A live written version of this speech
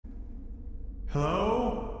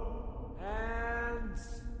Hello? And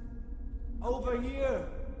over here.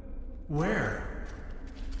 Where?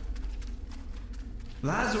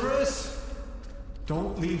 Lazarus!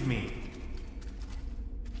 Don't leave me.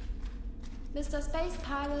 Mr. Space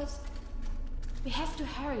Pilot, we have to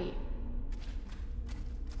hurry.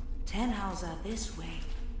 Tannhauser, this way.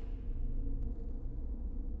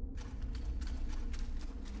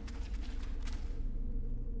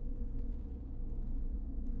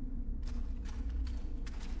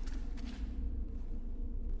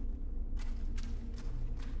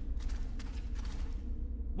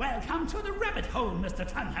 Welcome to the rabbit hole, Mr.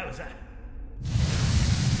 Tannhauser.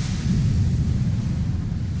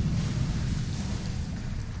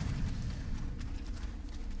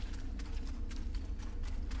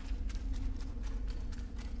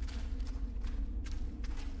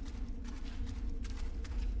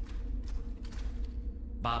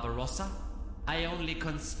 Barbarossa? I only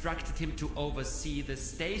constructed him to oversee the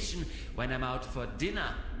station when I'm out for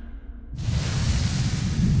dinner.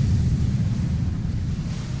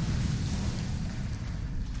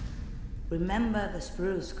 Remember the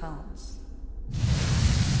spruce cones.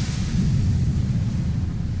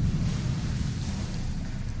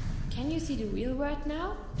 Can you see the real world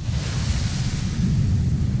now?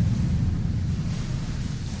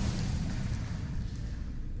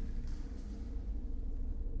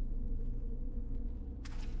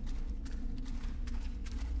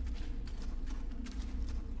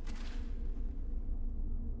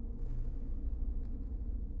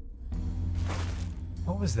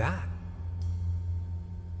 What was that?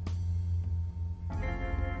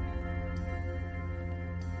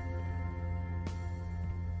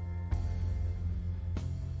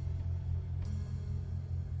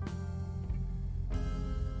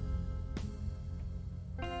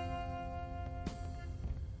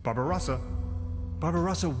 Barbarossa!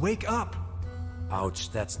 Barbarossa, wake up!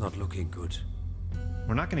 Ouch, that's not looking good.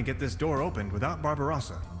 We're not gonna get this door opened without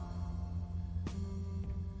Barbarossa.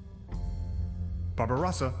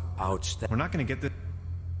 Barbarossa! Ouch, We're not gonna get this...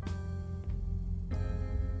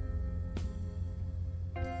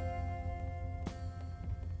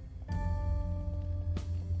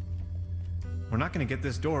 We're not gonna get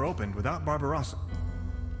this door opened without Barbarossa.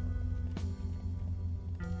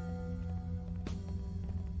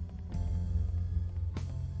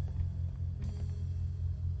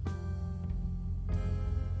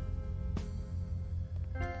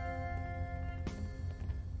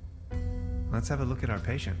 Let's have a look at our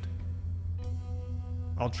patient.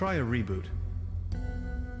 I'll try a reboot.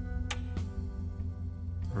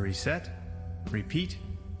 Reset, repeat,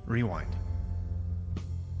 rewind.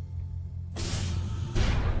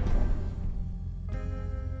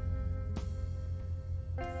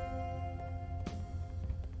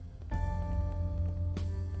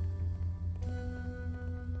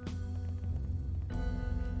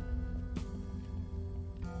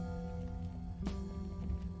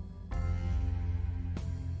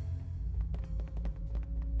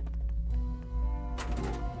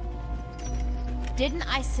 Didn't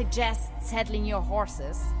I suggest settling your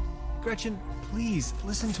horses? Gretchen, please,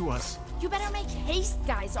 listen to us. You better make haste,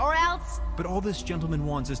 guys, or else... But all this gentleman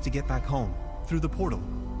wants is to get back home, through the portal.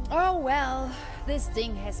 Oh well, this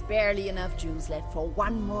thing has barely enough juice left for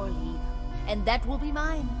one more leap. And that will be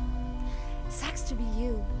mine. Sucks to be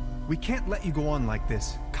you. We can't let you go on like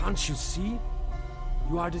this. Can't you see?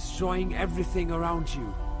 You are destroying everything around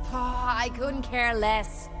you. Oh, I couldn't care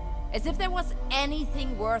less. As if there was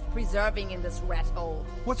anything worth preserving in this rat hole.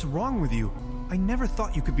 What's wrong with you? I never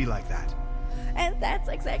thought you could be like that. And that's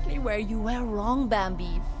exactly where you were wrong,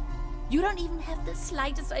 Bambi. You don't even have the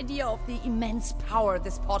slightest idea of the immense power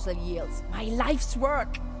this portal yields. My life's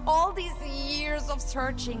work. All these years of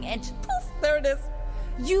searching and poof, there it is.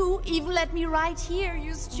 You even let me right here,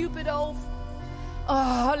 you stupid oaf.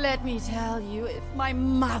 Oh, let me tell you, if my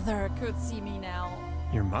mother could see me now.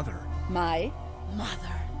 Your mother? My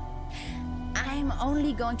mother. I'm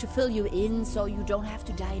only going to fill you in so you don't have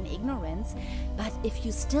to die in ignorance. But if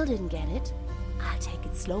you still didn't get it, I'll take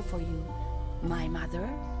it slow for you. My mother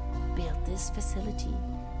built this facility.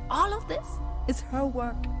 All of this is her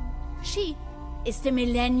work. She is the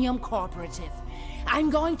Millennium Cooperative. I'm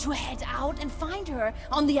going to head out and find her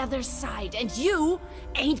on the other side, and you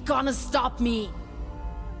ain't gonna stop me.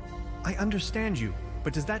 I understand you,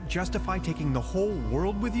 but does that justify taking the whole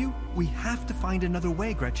world with you? We have to find another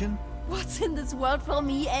way, Gretchen. What's in this world for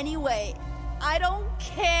me anyway? I don't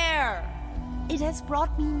care. It has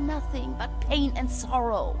brought me nothing but pain and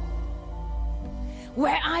sorrow.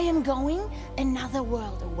 Where I am going, another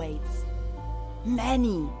world awaits.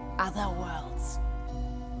 Many other worlds.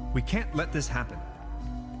 We can't let this happen.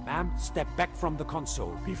 Am, step back from the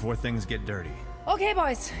console. Before things get dirty. Okay,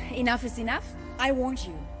 boys. Enough is enough. I warned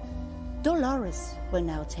you. Dolores will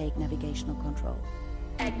now take navigational control.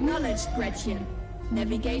 Acknowledged, Gretchen.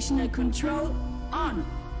 Navigational control on.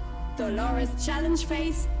 Dolores challenge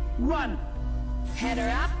phase 1. Head her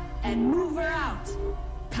up and move her out.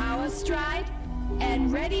 Power stride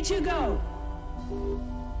and ready to go.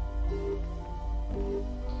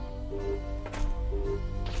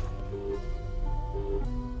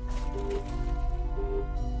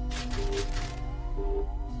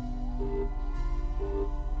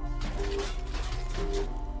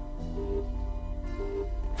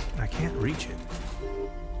 I can't reach it.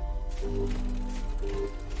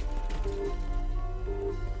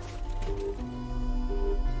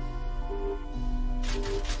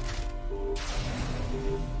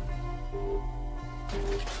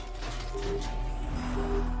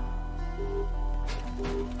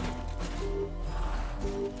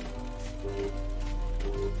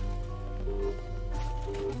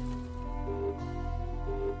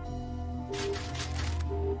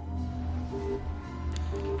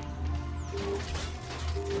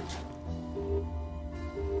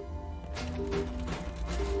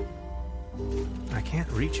 I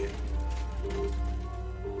can't reach it.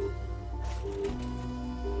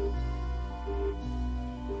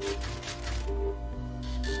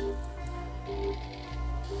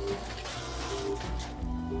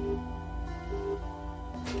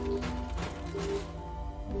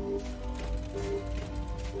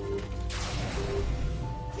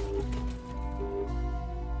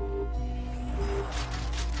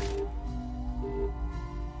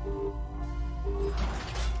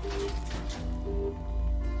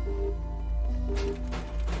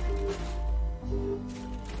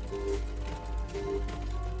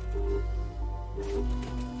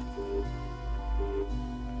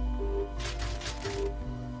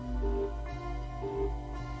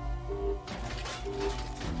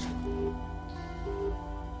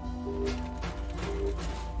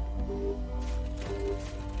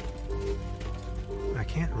 I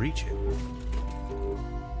can't reach it.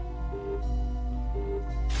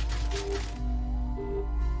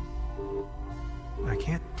 I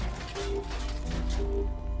can't.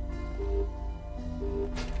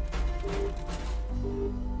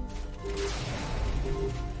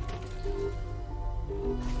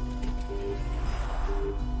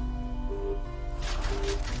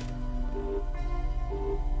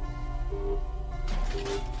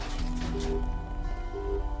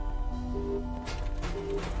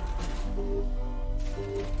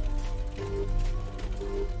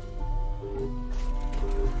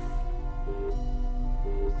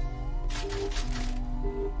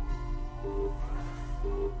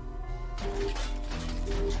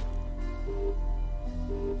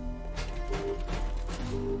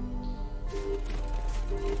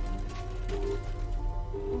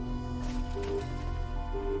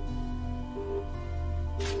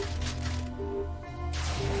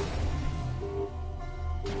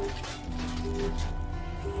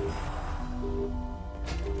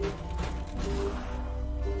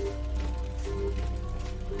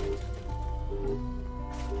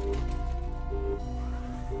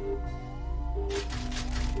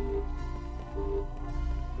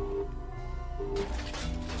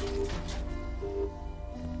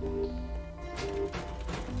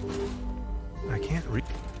 I can't reach.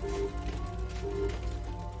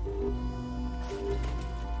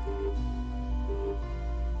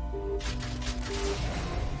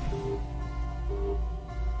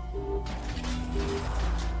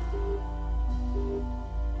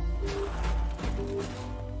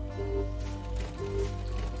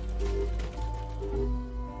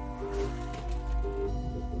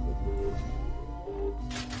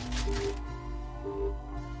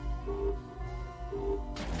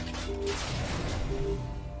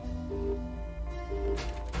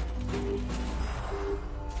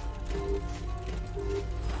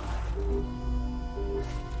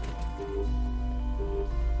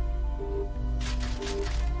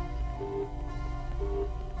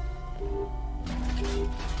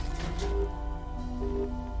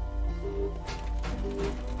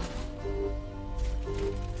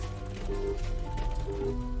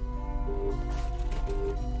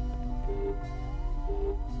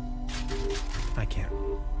 I can't.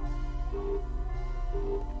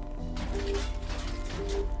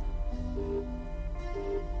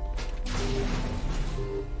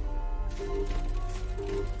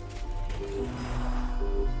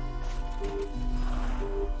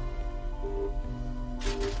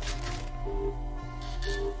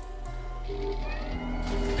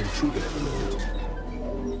 Intruder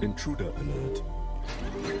alert. Intruder alert.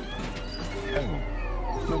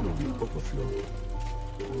 overflow.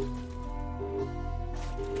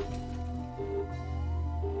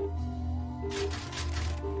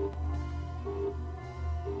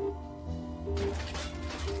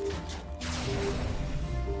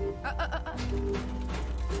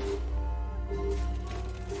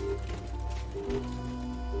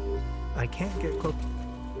 I can't get close.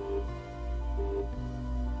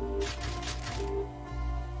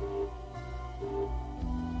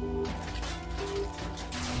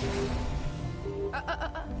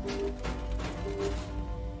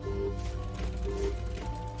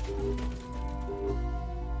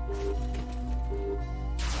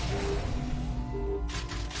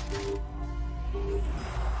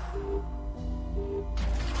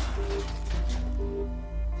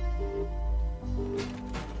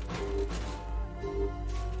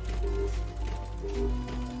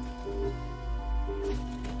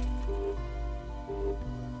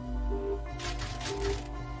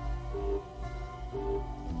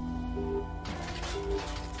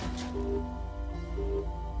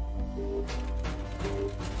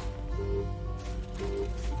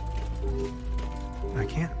 I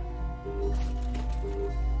can't.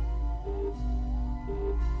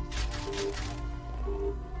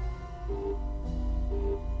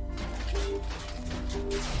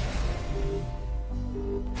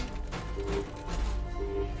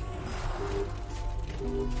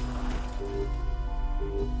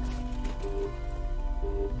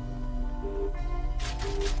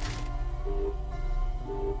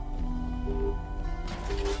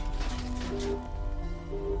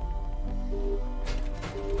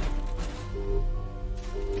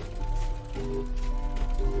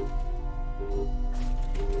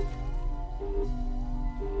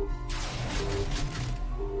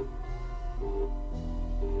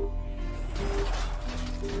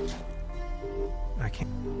 I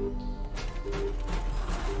can't.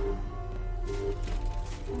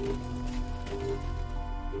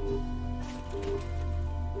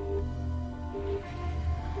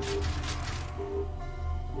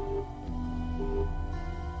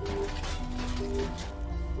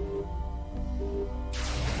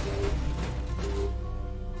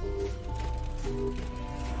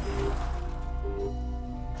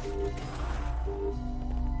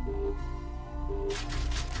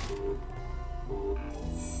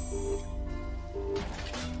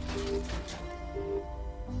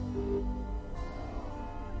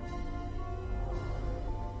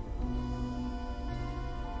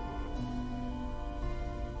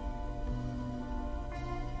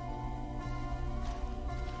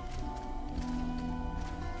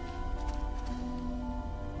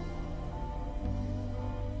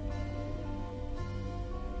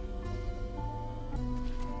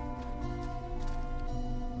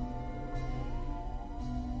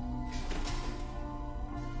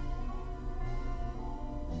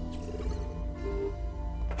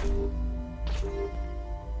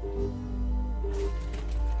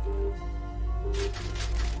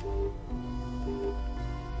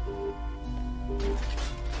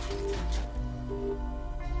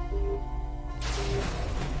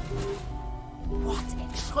 What in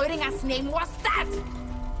Schrödinger's name was that?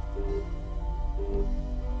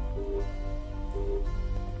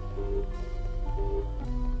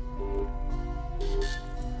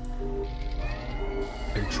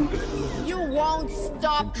 Intruder alert. You won't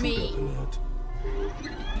stop Intruder me. alert.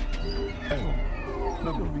 Error.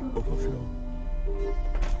 Memory overflow.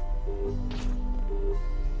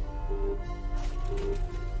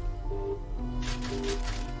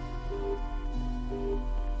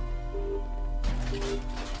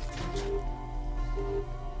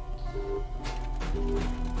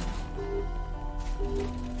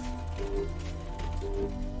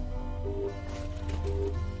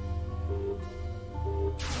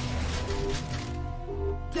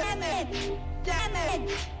 Damn it! Damn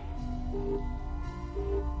it!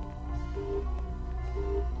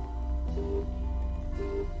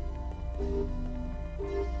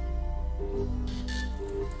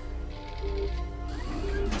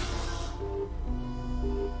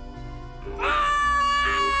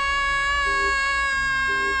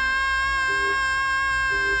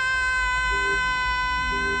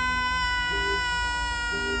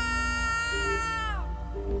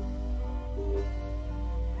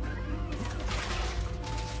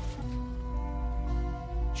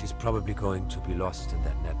 She's probably going to be lost in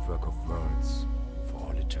that network of worlds for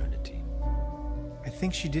all eternity. I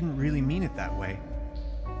think she didn't really mean it that way.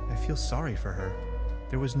 I feel sorry for her.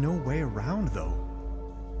 There was no way around, though.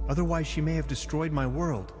 Otherwise, she may have destroyed my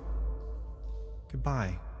world.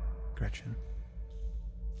 Goodbye, Gretchen.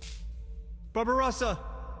 Barbarossa!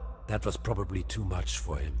 That was probably too much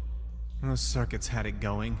for him. Those circuits had it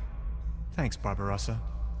going. Thanks, Barbarossa.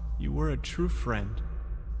 You were a true friend.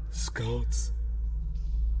 Scout's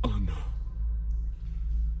honor.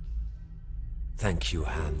 Thank you,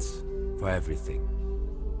 Hans, for everything.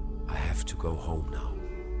 I have to go home now.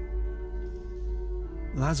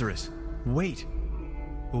 Lazarus, wait.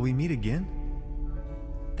 Will we meet again?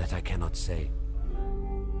 That I cannot say.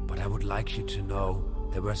 But I would like you to know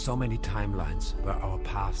there were so many timelines where our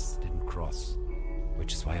paths didn't cross.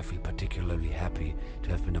 Which is why I feel particularly happy to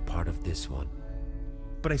have been a part of this one.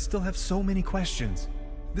 But I still have so many questions.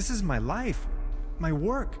 This is my life, my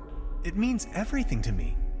work. It means everything to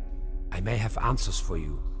me. I may have answers for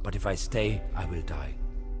you, but if I stay, I will die.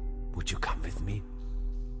 Would you come with me?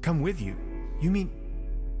 Come with you? You mean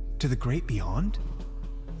to the great beyond?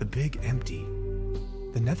 The big empty?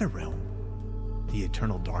 The Netherrealm? The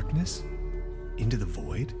eternal darkness? Into the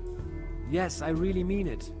void? Yes, I really mean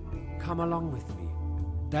it. Come along with me.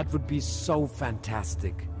 That would be so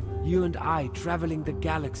fantastic. You and I traveling the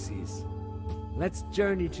galaxies. Let's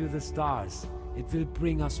journey to the stars. It will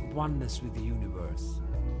bring us oneness with the universe.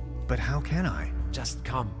 But how can I? Just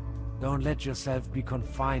come. Don't let yourself be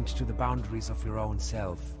confined to the boundaries of your own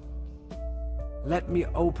self. Let me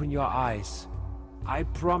open your eyes. I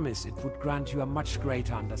promise it would grant you a much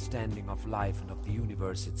greater understanding of life and of the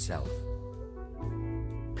universe itself.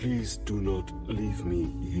 Please do not leave me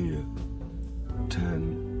here.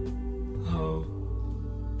 10. How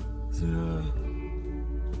the...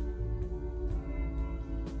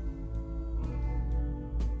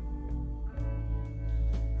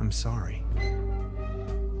 I'm sorry.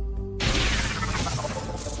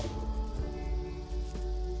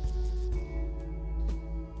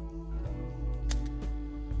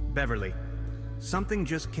 Beverly, something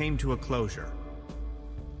just came to a closure.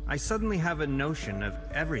 I suddenly have a notion of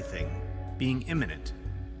everything being imminent.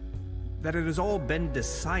 That it has all been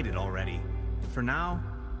decided already, for now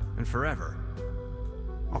and forever.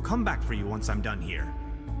 I'll come back for you once I'm done here.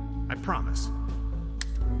 I promise.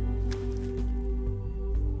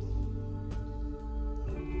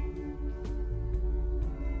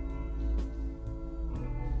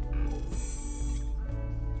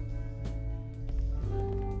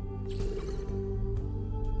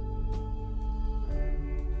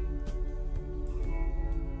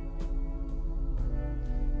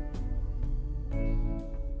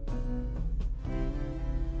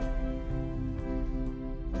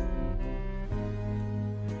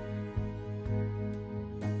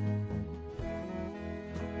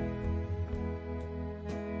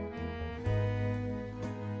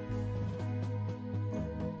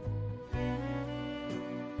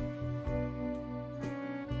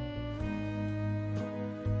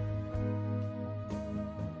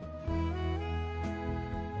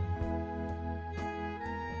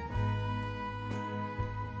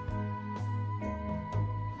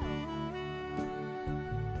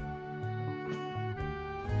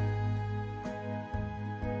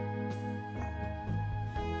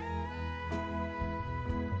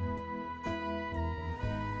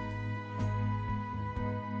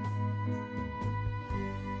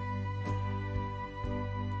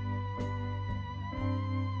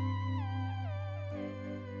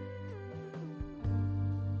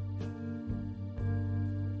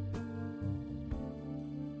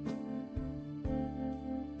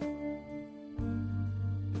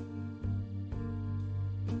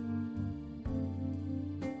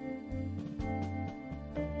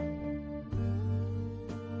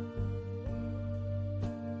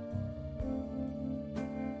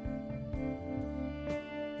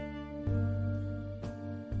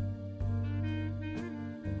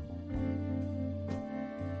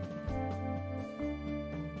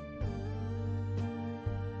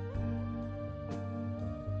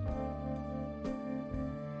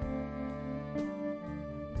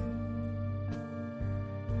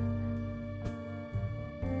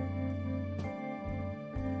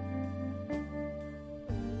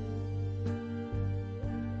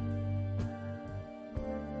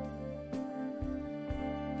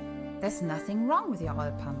 There's nothing wrong with your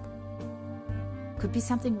oil pump. Could be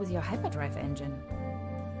something with your hyperdrive engine.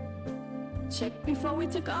 Check before we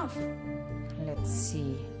took off. Let's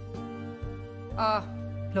see. Oh,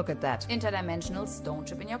 look at that. Interdimensional stone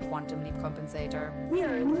chip in your quantum leap compensator. We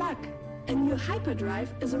are in luck. A new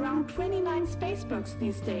hyperdrive is around 29 spacebucks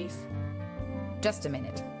these days. Just a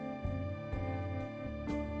minute.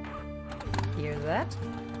 Hear that?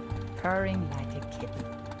 Purring like a kitten.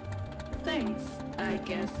 Thanks, I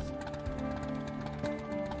guess.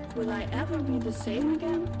 Will I ever be the same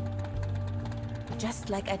again? Just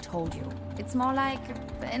like I told you. It's more like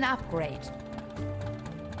an upgrade.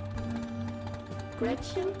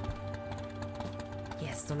 Gretchen?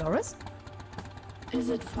 Yes, Dolores? Is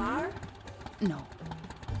it far? No.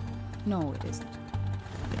 No, it isn't.